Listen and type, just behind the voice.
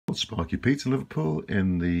Sparky Peter, Liverpool,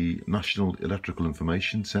 in the National Electrical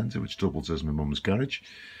Information Centre, which doubles as my mum's garage.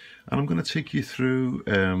 And I'm going to take you through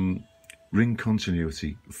ring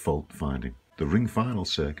continuity fault finding. The ring final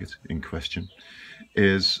circuit in question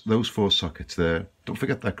is those 4 sockets there. Don't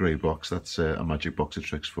forget that grey box, that's a magic box of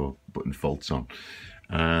tricks for putting faults on.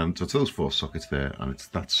 And so it's those 4 sockets there, and it's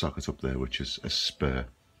that socket up there which is a spur.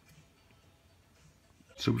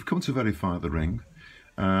 So we've come to verify the ring.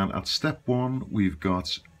 And at step 1, we've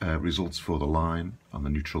got results for the line and the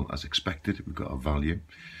neutral as expected. We've got a value.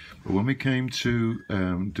 But when we came to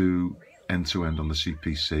do end-to-end on the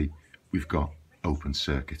CPC, we've got open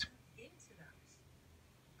circuit.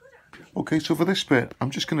 Okay, so for this bit,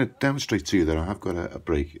 I'm just going to demonstrate to you that I have got a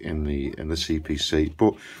break in the CPC.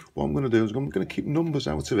 But what I'm going to do is I'm going to keep numbers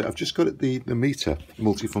out of it. I've just got it, the meter,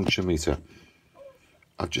 multifunction meter.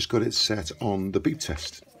 I've just got it set on the beep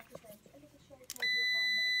test.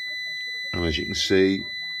 And as you can see,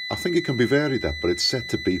 I think it can be varied that, but it's set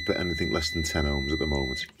to beep at anything less than 10 ohms at the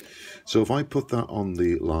moment. So if I put that on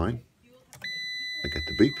the line, I get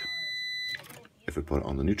the beep. If I put it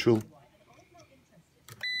on the neutral,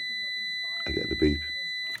 I get the beep.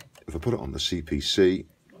 If I put it on the CPC,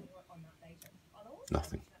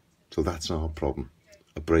 nothing. So that's our problem,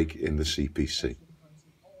 a break in the CPC.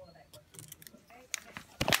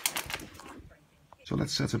 So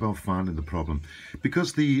let's set about finding the problem.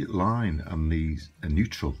 Because the line and the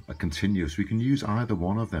neutral are continuous, we can use either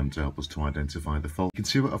one of them to help us to identify the fault. You can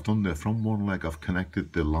see what I've done there. From one leg, I've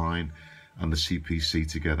connected the line and the CPC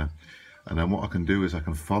together. And then what I can do is I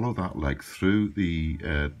can follow that leg through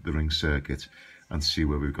the ring circuit and see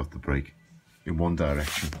where we've got the break in one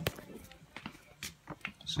direction.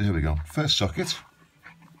 So here we go. First socket.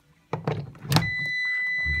 I'm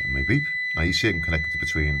getting my beep. Now you see I can connect it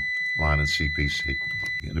between line and CPC.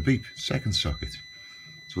 Getting a beep. Second socket.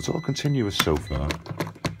 So it's all continuous so far.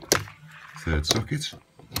 Third socket.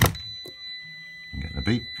 I'm getting a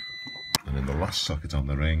beep. And then the last socket on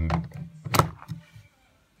the ring.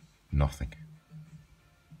 Nothing.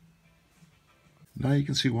 Now you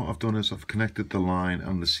can see what I've done is I've connected the line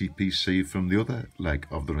and the CPC from the other leg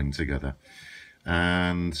of the ring together.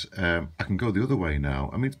 And I can go the other way now.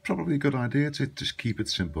 I mean, it's probably a good idea to just keep it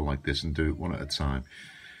simple like this and do it one at a time.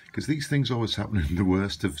 Because these things always happen in the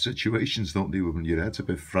worst of situations, don't they, when your head's a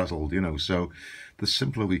bit frazzled, you know. So the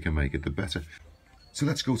simpler we can make it, the better. So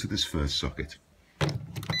let's go to this first socket. And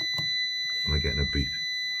I'm getting a beep.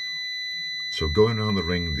 So going around the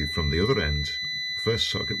ring from the other end,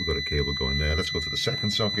 first socket, we've got a cable going there. Let's go to the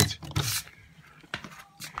second socket.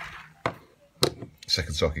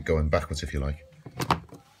 Second socket going backwards, if you like.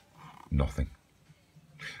 Nothing.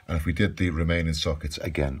 And if we did the remaining sockets,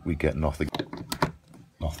 again, we get nothing.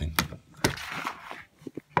 Nothing.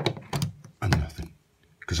 And nothing.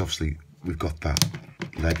 Because obviously, we've got that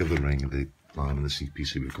leg of the ring, the line and the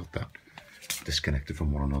CPC, we've got that disconnected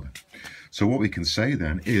from one another. So what we can say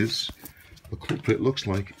then is, the culprit looks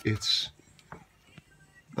like it's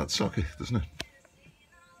that socket, doesn't it?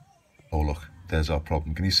 Oh look, there's our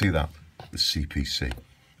problem. Can you see that? The CPC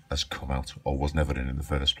has come out, or was never in the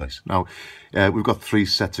first place. Now, we've got 3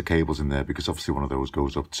 sets of cables in there, because obviously one of those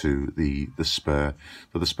goes up to the spur.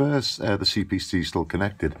 So the spur's, the CPC is still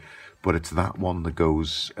connected, but it's that one that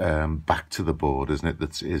goes back to the board, isn't it,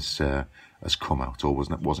 that has come out, or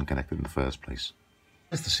wasn't connected in the first place.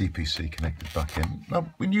 There's the CPC connected back in.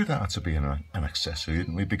 Now, we knew that had to be an accessory,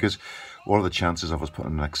 didn't we? Because what are the chances of us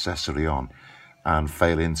putting an accessory on and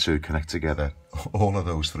failing to connect together all of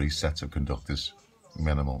those 3 sets of conductors?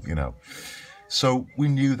 Minimal, you know. So we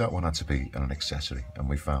knew that one had to be an accessory, and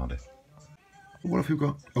we found it. What if we've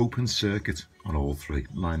got open circuit on all 3,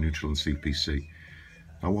 line, neutral and CPC?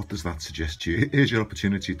 Now what does that suggest to you? Here's your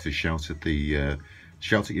opportunity to shout at your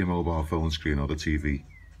mobile phone screen, or the TV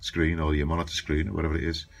screen, or your monitor screen, or whatever it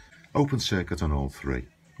is. Open circuit on all 3.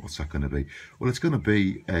 What's that going to be? Well, it's going to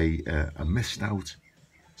be a missed out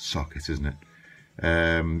socket, isn't it?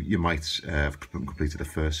 You might have completed a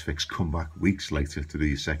first fix, come back weeks later to do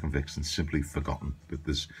your second fix, and simply forgotten that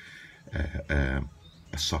there's a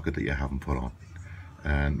socket that you haven't put on,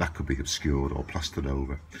 and that could be obscured or plastered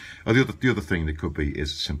over. Or the other thing that could be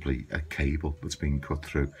is simply a cable that's been cut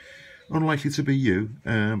through. Unlikely to be you,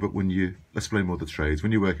 but let's blame other trades.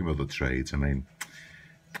 When you're working with other trades, I mean,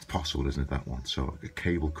 it's possible, isn't it, that one? So a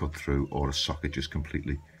cable cut through, or a socket just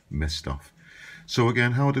completely missed off. So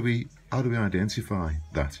again, how do we identify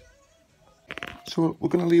that? So we're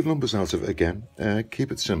going to leave numbers out of it again.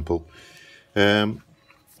 Keep it simple.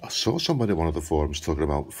 I saw somebody on one of the forums talking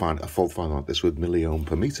about a fault finding like this with milliohm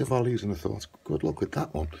per meter values, and I thought, good luck with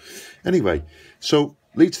that one. Anyway, so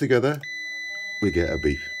leads together, we get a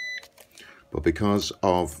beep. But because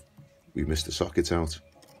of we missed a socket out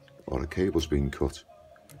or a cable's been cut,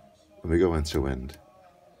 when we go end to end,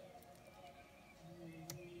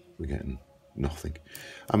 we're getting nothing.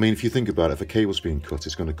 I mean, if you think about it, if a cable's being cut,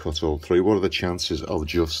 it's going to cut all through. What are the chances of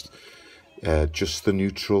just the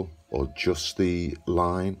neutral or just the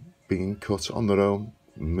line being cut on their own?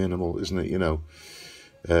 Minimal, isn't it? You know,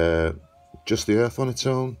 just the earth on its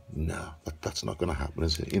own? No, that's not going to happen,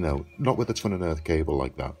 is it? You know, not with a twin and earth cable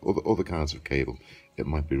like that. Other kinds of cable, it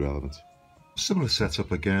might be relevant. Similar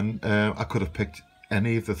setup again. I could have picked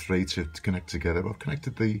any of the three to connect together. I've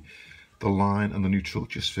connected the line and the neutral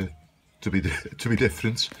just to be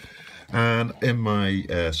different. And in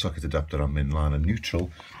my socket adapter, I'm in line and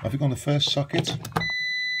neutral. I've got the first socket,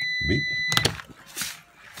 beep.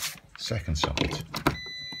 Second socket,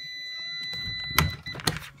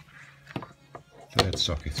 third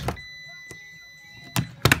socket.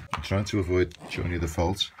 I'm trying to avoid showing you the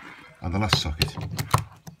faults. And the last socket,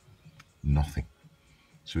 nothing.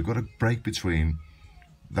 So we've got a break between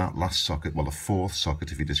that last socket, well, the fourth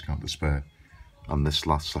socket if you discount the spare, and this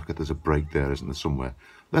last socket. There's a break there, isn't there, somewhere?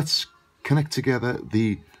 Let's connect together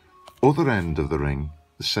the other end of the ring,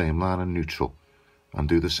 the same line and neutral, and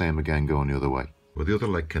do the same again going the other way. With the other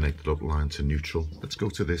leg connected up, line to neutral, let's go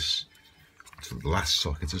to this, to the last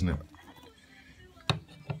socket, isn't it?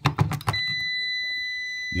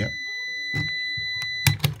 Yep.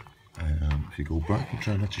 If you go back, I'm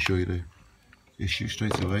trying not to show you the issue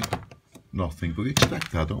straight away. Nothing, but we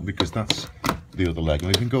expect that, don't we? Because that's the other leg, and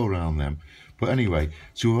we can go around them. But anyway,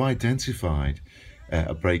 so we've identified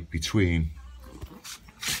a break between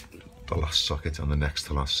the last socket and the next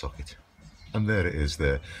to last socket. And there it is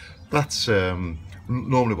there. That's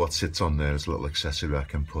normally what sits on there is a little accessory I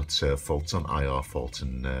can put faults on, IR faults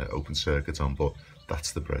and open circuit on, but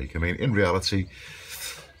that's the break. I mean, in reality,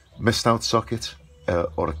 missed out socket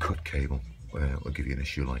or a cut cable will give you an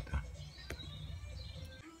issue like that.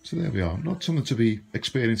 So there we are. Not something to be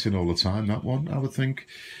experiencing all the time, that one. I would think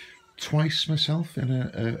twice myself in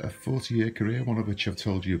a 40-year career, one of which I've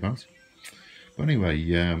told you about. But anyway,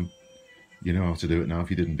 you know how to do it now if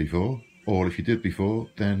you didn't before. Or if you did before,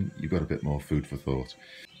 then you've got a bit more food for thought.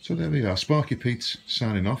 So there we are. Sparky Pete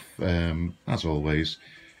signing off. As always,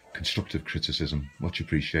 constructive criticism, much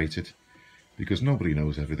appreciated. Because nobody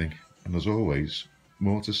knows everything. And there's always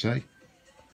more to say.